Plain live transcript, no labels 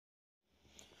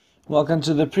Welcome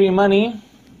to the Prix Mony.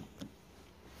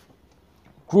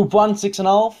 Group 1,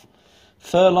 6.5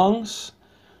 furlongs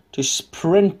to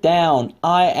sprint down.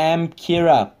 I Am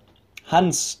Kira.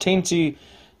 Hunts 10 to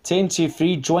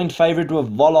 3. Joint favourite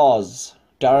with Volos.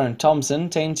 Darren Thompson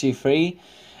 10 to 3.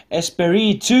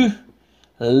 Espiritu.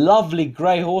 Lovely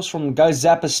grey horse from Go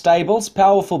Zappa Stables.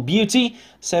 Powerful Beauty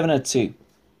 7-2.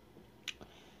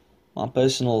 My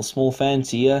personal small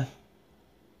fancy here.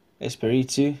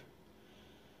 Espiritu.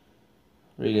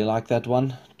 Really like that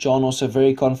one. John also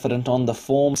very confident on the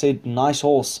form. Said, nice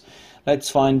horse. Let's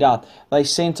find out. They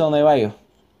sent on their way.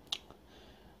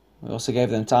 We also gave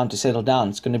them time to settle down.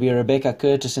 It's going to be Rebecca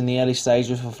Curtis in the early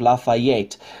stages with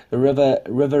Lafayette. The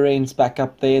River ends back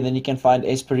up there. Then you can find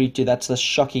Espiritu. That's the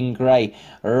shocking grey.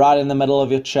 Right in the middle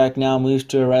of your track now. Moves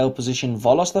to a rail position.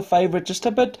 Volos the favourite. Just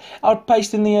a bit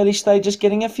outpaced in the early stages.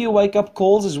 Getting a few wake-up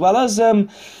calls as well as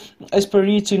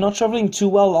Espiritu not travelling too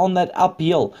well on that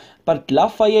uphill. But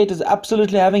Lafayette is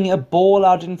absolutely having a ball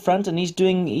out in front, and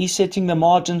he's setting the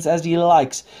margins as he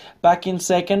likes. Back in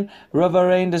second,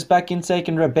 River End is back in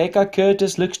second. Rebecca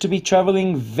Curtis looks to be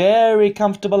travelling very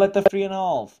comfortable at the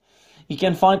 3.5. You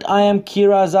can find I Am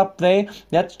Kira's up there.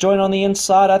 That's joined on the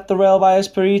inside at the rail by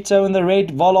Espiritu in the red.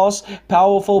 Volos,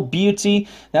 Powerful Beauty.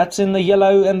 That's in the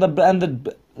yellow and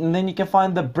then you can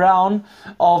find the brown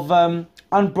of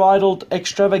Unbridled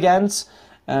Extravagance.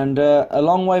 And a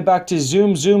long way back to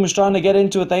Zoom. Zoom is trying to get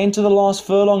into it. They're into the last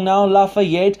furlong now.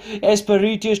 Lafayette.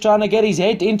 Espiritu is trying to get his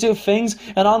head into things.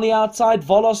 And on the outside,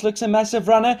 Volos looks a massive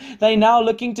runner. They're now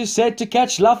looking to set to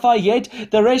catch Lafayette.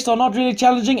 The rest are not really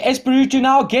challenging. Espiritu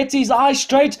now gets his eyes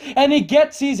straight. And he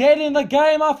gets his head in the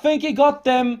game. I think he got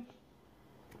them.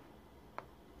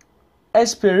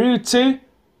 Espiritu,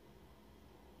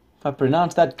 if I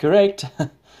pronounce that correct,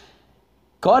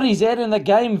 got his head in the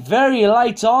game very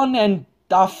late on, and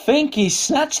I think he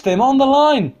snatched them on the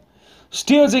line.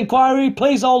 Stewards inquiry,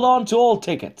 please hold on to all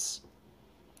tickets.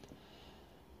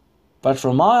 But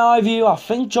from my eye view, I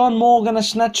think John Morgan has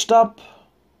snatched up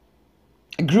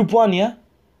Group 1, yeah?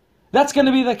 That's going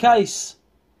to be the case.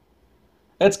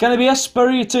 It's going to be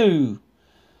Espiritu.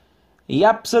 He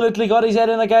absolutely got his head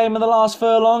in the game in the last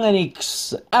furlong, and he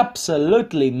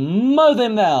absolutely mowed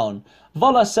them down.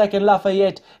 Volos second,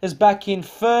 Lafayette is back in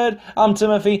third. I'm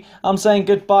Timothy. I'm saying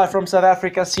goodbye from South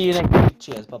Africa. See you next week.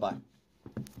 Cheers. Bye-bye.